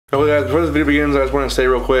Okay guys, before this video begins, I just want to say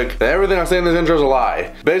real quick that everything I say in this intro is a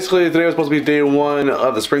lie. Basically, today was supposed to be day one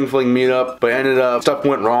of the Spring Fling meetup, but stuff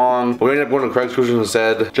went wrong. We ended up going to Craig's Cruisers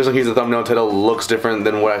instead. Just in case the thumbnail title looks different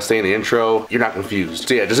than what I say in the intro, you're not confused.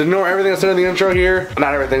 So yeah, just ignore everything I said in the intro here.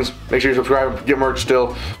 Not everything. Make sure you subscribe, get merch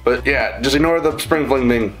still. But yeah, just ignore the Spring Fling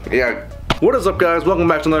thing. Yeah. What is up guys, welcome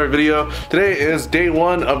back to another video. Today is day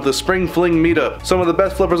one of the Spring Fling meetup. Some of the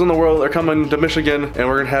best flippers in the world are coming to Michigan and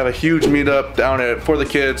we're gonna have a huge meetup down at For the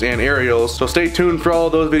Kids and Ariel's. So stay tuned for all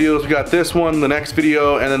of those videos. We got this one, the next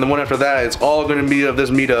video, and then the one after that. It's all gonna be of this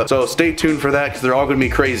meetup. So stay tuned for that because they're all gonna be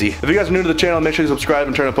crazy. If you guys are new to the channel, make sure you subscribe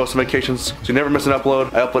and turn on post notifications so you never miss an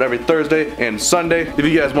upload. I upload every Thursday and Sunday. If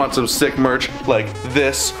you guys want some sick merch like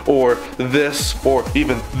this or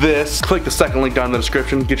even this, click the second link down in the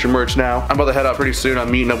description. Get your merch now. I'm about to head out pretty soon. I'm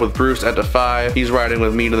meeting up with Bruce at Defy. He's riding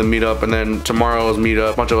with me to the meetup, and then tomorrow's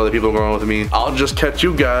meetup, a bunch of other people are going with me. I'll just catch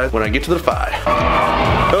you guys when I get to the Defy.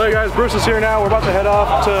 Hey guys, Bruce is here now. We're about to head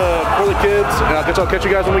off to For the Kids, and I'll catch you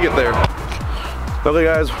guys when we get there. Okay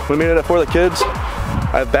guys, we made it at For the Kids.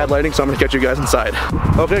 I have bad lighting, so I'm gonna catch you guys inside.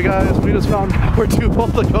 Okay guys, we just found out we're too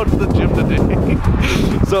old to go to the gym today.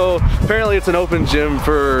 So apparently it's an open gym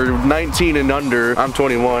for 19 and under. I'm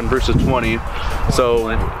 21 versus 20. So,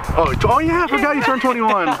 oh yeah, I forgot you turned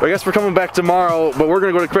 21. I guess we're coming back tomorrow, but we're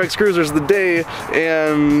gonna go to Craig's Cruisers the day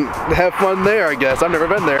and have fun there, I guess. I've never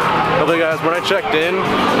been there. Okay guys, when I checked in,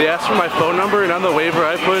 they asked for my phone number, and on the waiver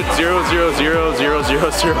I put 0000000.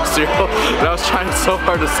 And I was trying so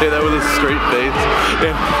hard to say that with a straight face.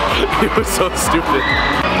 And it was so stupid.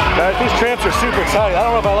 Guys, these tramps are super tight. I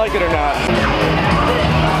don't know if I like it or not.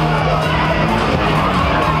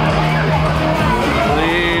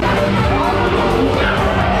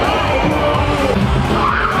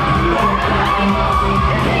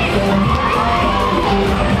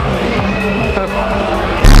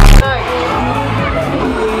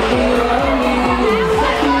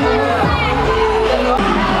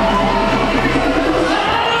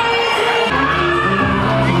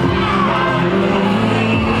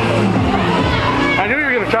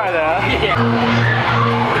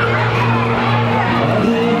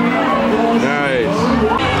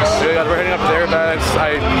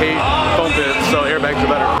 I hate foam pits, so airbags are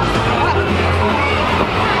better.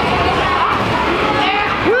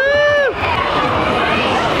 Woo!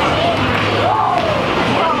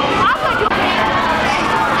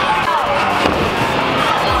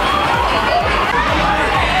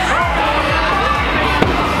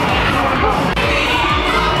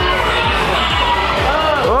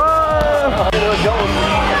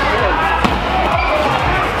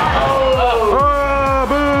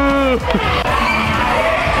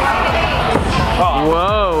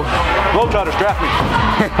 Whoa. Globetrotters draft me.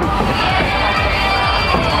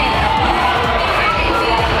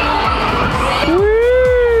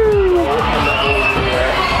 Woo!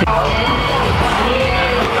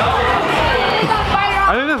 I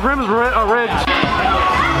think this rim is rigged.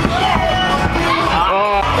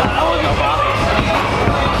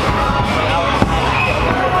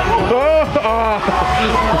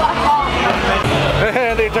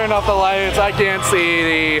 And they turned off the lights. I can't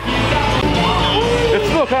see It's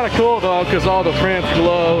still kind of cool though, because all the prints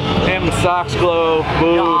glow and the socks glow.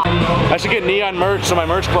 Woo. I should get neon merch so my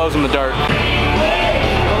merch glows in the dark.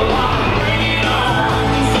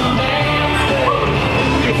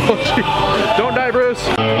 Don't die, Bruce.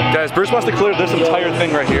 Guys, Bruce wants to clear this entire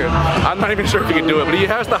thing right here. I'm not even sure if he can do it, but he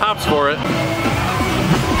has the hops for it.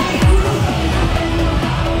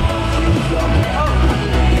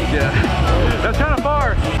 Yeah, that's kind of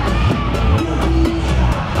far.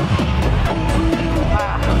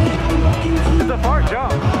 It's a far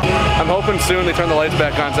jump. I'm hoping soon they turn the lights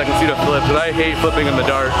back on so I can see the flip, because I hate flipping in the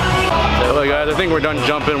dark. So guys, I think we're done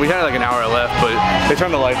jumping. We had like an hour left, but they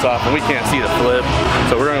turned the lights off and we can't see the flip.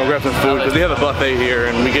 So we're gonna go grab some food because we have a buffet here,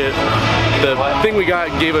 and we get the thing we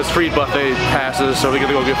got gave us free buffet passes, so we get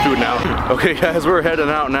to go get food now. Okay guys, we're heading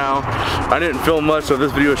out now. I didn't film much, so if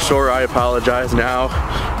this video is short, I apologize now.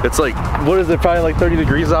 It's like, what is it, probably like 30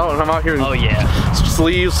 degrees out, and I'm out here in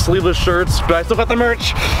sleeveless shirts, but I still got the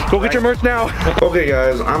merch. Go get your merch now. Okay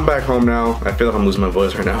guys, I'm back home now. I feel like I'm losing my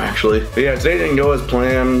voice right now actually. But yeah, today didn't go as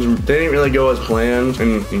planned. They didn't really go as planned,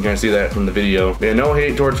 and you can kind of see that from the video. Yeah, no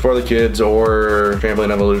hate towards For the Kids or Trampoline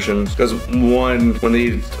Evolutions, because one, when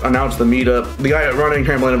they announced the meetup, the guy running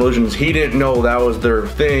Trampoline Evolutions, he didn't know that was their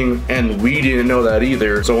thing, and we didn't know that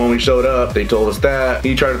either. So when we showed up, they told us that.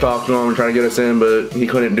 He tried to talk to him and try to get us in, but he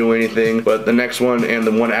couldn't do anything. But the next one and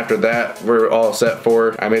the one after that, we're all set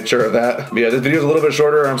for. I made sure of that. But yeah, this video is a little bit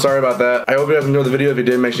shorter. I'm sorry about that. I hope you guys enjoyed the video. If you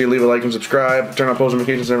did, make sure you leave a like and subscribe. Turn on post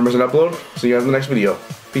notifications so you never miss an upload. See you guys in the next video.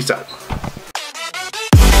 Peace out.